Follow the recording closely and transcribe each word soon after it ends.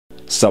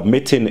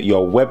submitting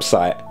your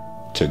website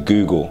to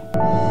Google.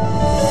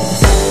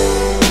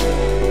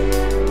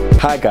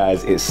 Hi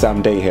guys, it's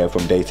Sam Day here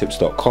from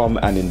DeyTips.com,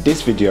 and in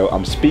this video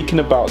I'm speaking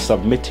about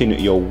submitting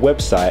your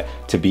website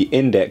to be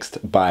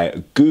indexed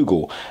by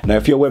Google. Now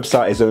if your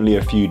website is only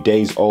a few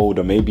days old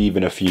or maybe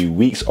even a few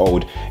weeks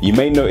old, you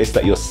may notice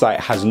that your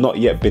site has not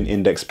yet been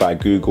indexed by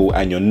Google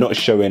and you're not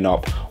showing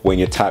up when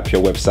you type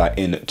your website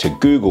into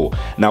Google.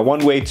 Now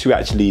one way to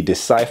actually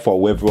decipher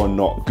whether or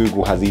not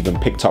Google has even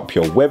picked up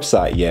your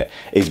website yet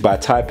is by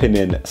typing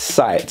in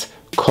site :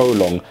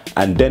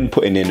 and then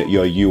putting in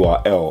your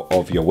URL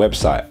of your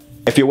website.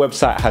 If your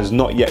website has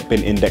not yet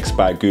been indexed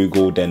by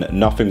Google, then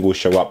nothing will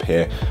show up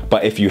here.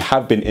 But if you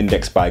have been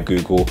indexed by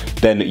Google,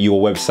 then your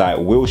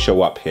website will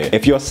show up here.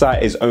 If your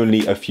site is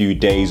only a few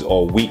days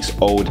or weeks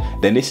old,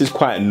 then this is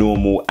quite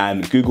normal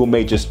and Google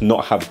may just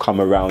not have come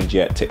around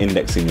yet to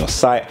indexing your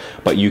site,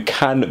 but you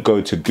can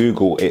go to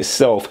Google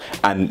itself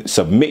and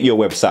submit your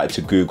website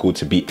to Google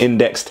to be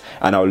indexed.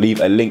 And I'll leave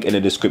a link in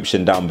the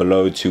description down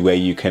below to where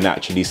you can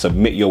actually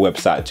submit your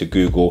website to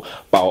Google,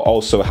 but I'll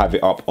also have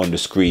it up on the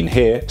screen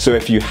here. So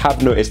if you have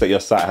noticed that your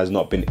site has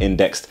not been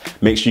indexed,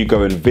 make sure you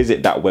go and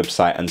visit that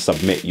website and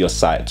submit your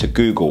site to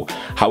Google.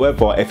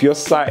 However, if your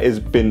site has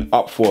been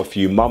up for a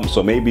few months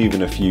or maybe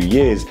even a few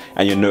years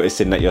and you're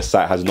noticing that your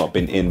site has not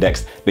been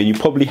indexed, then you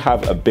probably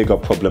have a bigger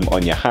problem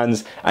on your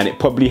hands, and it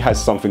probably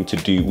has something to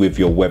do with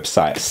your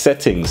website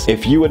settings.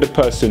 If you are the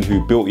person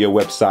who built your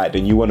website,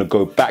 then you want to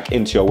go back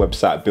into your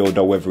website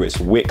builder, whether it's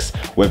Wix,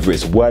 whether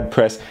it's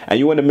WordPress, and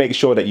you want to make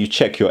sure that you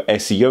check your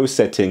SEO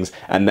settings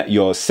and that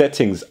your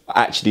settings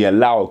actually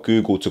allow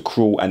Google to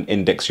crawl and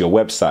index your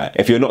website.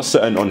 If you're not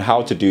certain on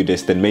how to do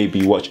this, then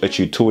maybe watch a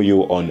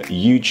tutorial on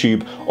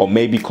YouTube, or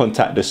maybe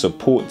contact the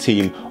support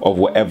team of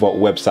whatever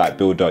website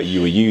builder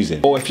you are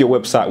using. Or if your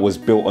website was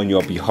built on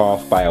your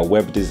behalf by a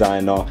web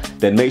designer,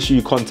 then make sure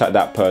you contact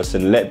that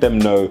person, let them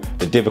know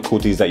the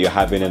difficulties that you're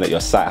having and that your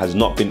site has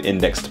not been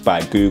indexed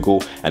by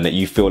Google and that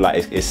you feel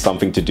like it's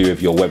something to do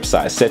with your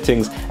website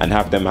settings, and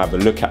have them have a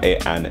look at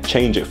it and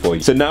change it for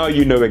you. So now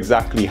you know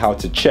exactly how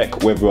to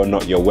check whether or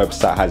not your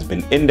website has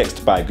been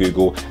indexed by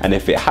Google, and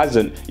if it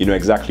hasn't, you know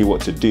exactly what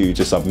to do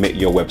to submit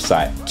your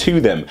website to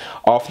them.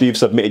 After you've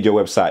submitted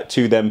your website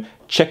to them,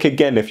 check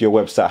again if your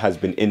website has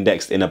been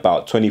indexed in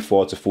about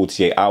 24 to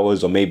 48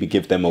 hours, or maybe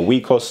give them a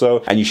week or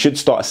so, and you should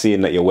start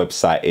seeing that your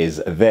website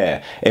is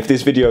there. If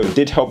this video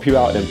did help you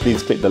out, then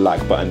please click the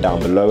like button down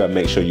below and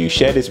make sure you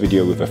share this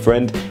video with a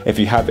friend. If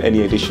you have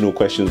any additional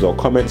questions or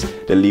comments,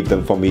 then leave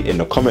them for me in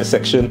the comment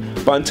section.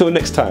 But until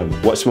next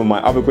time, watch some of my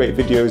other great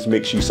videos.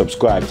 Make sure you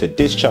subscribe to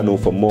this channel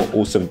for more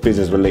awesome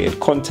business related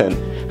content.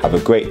 Have a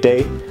great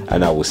day,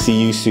 and I will see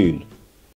you soon.